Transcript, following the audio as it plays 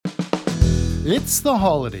It's the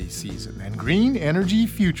holiday season, and Green Energy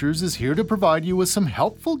Futures is here to provide you with some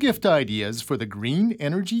helpful gift ideas for the green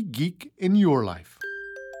energy geek in your life.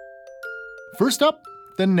 First up,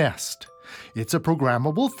 the Nest. It's a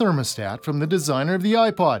programmable thermostat from the designer of the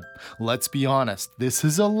iPod. Let's be honest, this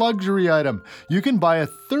is a luxury item. You can buy a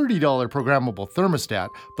 $30 programmable thermostat,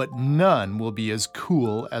 but none will be as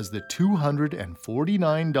cool as the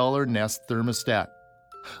 $249 Nest thermostat.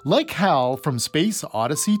 Like Hal from Space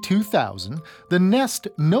Odyssey 2000, the Nest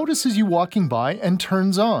notices you walking by and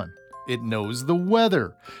turns on. It knows the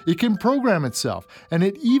weather, it can program itself, and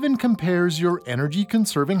it even compares your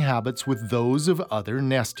energy-conserving habits with those of other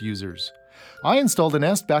Nest users. I installed the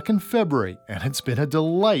Nest back in February, and it's been a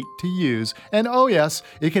delight to use, and oh yes,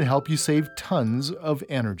 it can help you save tons of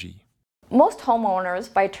energy. Most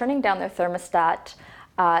homeowners, by turning down their thermostat,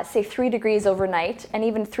 say 3 degrees overnight, and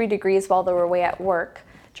even 3 degrees while they were away at work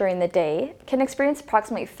during the day, can experience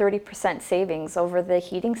approximately 30% savings over the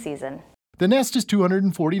heating season. The Nest is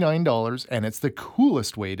 $249, and it's the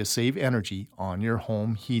coolest way to save energy on your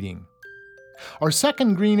home heating. Our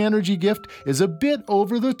second green energy gift is a bit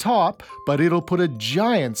over the top, but it'll put a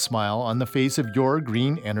giant smile on the face of your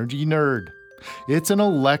green energy nerd. It's an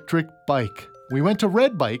electric bike. We went to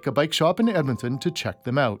Red Bike, a bike shop in Edmonton, to check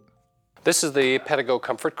them out. This is the Pedego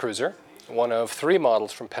Comfort Cruiser, one of 3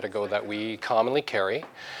 models from Pedego that we commonly carry.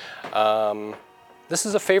 This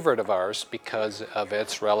is a favorite of ours because of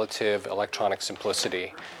its relative electronic simplicity.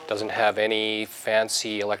 It doesn't have any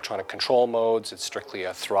fancy electronic control modes. It's strictly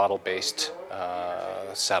a throttle-based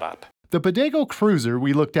setup. The Pedego Cruiser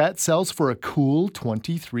we looked at sells for a cool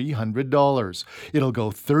 $2,300. It'll go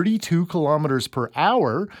 32 kilometers per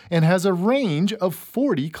hour and has a range of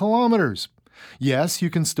 40 kilometers. Yes,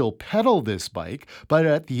 you can still pedal this bike, but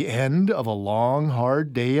at the end of a long,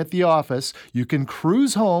 hard day at the office, you can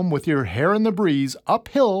cruise home with your hair in the breeze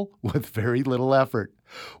uphill with very little effort.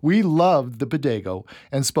 We loved the Pedego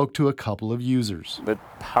and spoke to a couple of users. The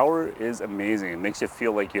power is amazing. It makes you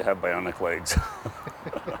feel like you have bionic legs.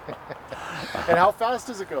 And how fast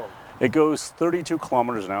does it go? It goes 32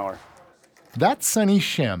 kilometers an hour. That's Sunny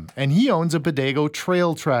Shem, and he owns a Pedego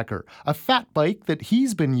Trail Tracker, a fat bike that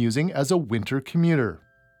he's been using as a winter commuter.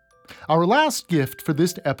 Our last gift for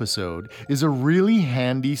this episode is a really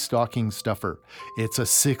handy stocking stuffer. It's a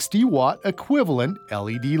 60-watt equivalent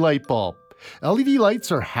LED light bulb. LED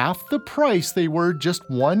lights are half the price they were just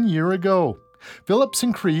 1 year ago. Philips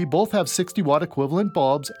and Cree both have 60-watt equivalent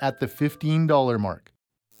bulbs at the $15 mark.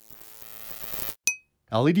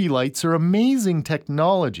 LED lights are amazing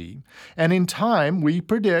technology, and in time we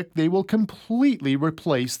predict they will completely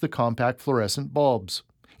replace the compact fluorescent bulbs.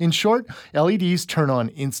 In short, LEDs turn on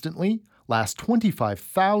instantly, last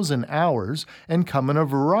 25,000 hours, and come in a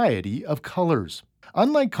variety of colors.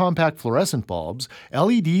 Unlike compact fluorescent bulbs,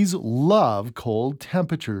 LEDs love cold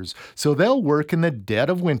temperatures, so they'll work in the dead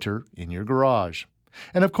of winter in your garage.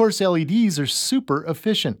 And of course, LEDs are super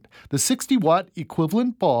efficient. The 60-watt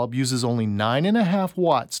equivalent bulb uses only 9.5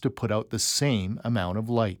 watts to put out the same amount of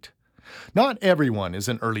light. Not everyone is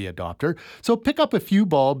an early adopter, so pick up a few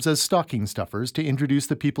bulbs as stocking stuffers to introduce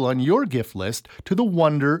the people on your gift list to the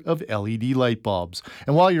wonder of LED light bulbs.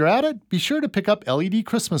 And while you're at it, be sure to pick up LED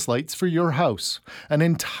Christmas lights for your house. An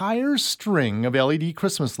entire string of LED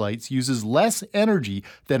Christmas lights uses less energy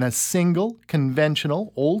than a single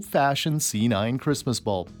conventional old-fashioned C9 Christmas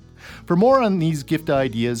bulb. For more on these gift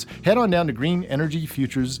ideas, head on down to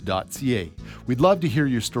greenenergyfutures.ca. We'd love to hear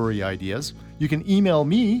your story ideas. You can email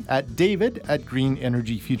me at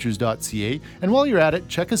david@greenenergyfutures.ca, and while you're at it,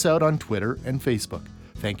 check us out on Twitter and Facebook.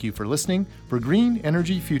 Thank you for listening. For Green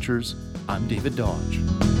Energy Futures, I'm David Dodge.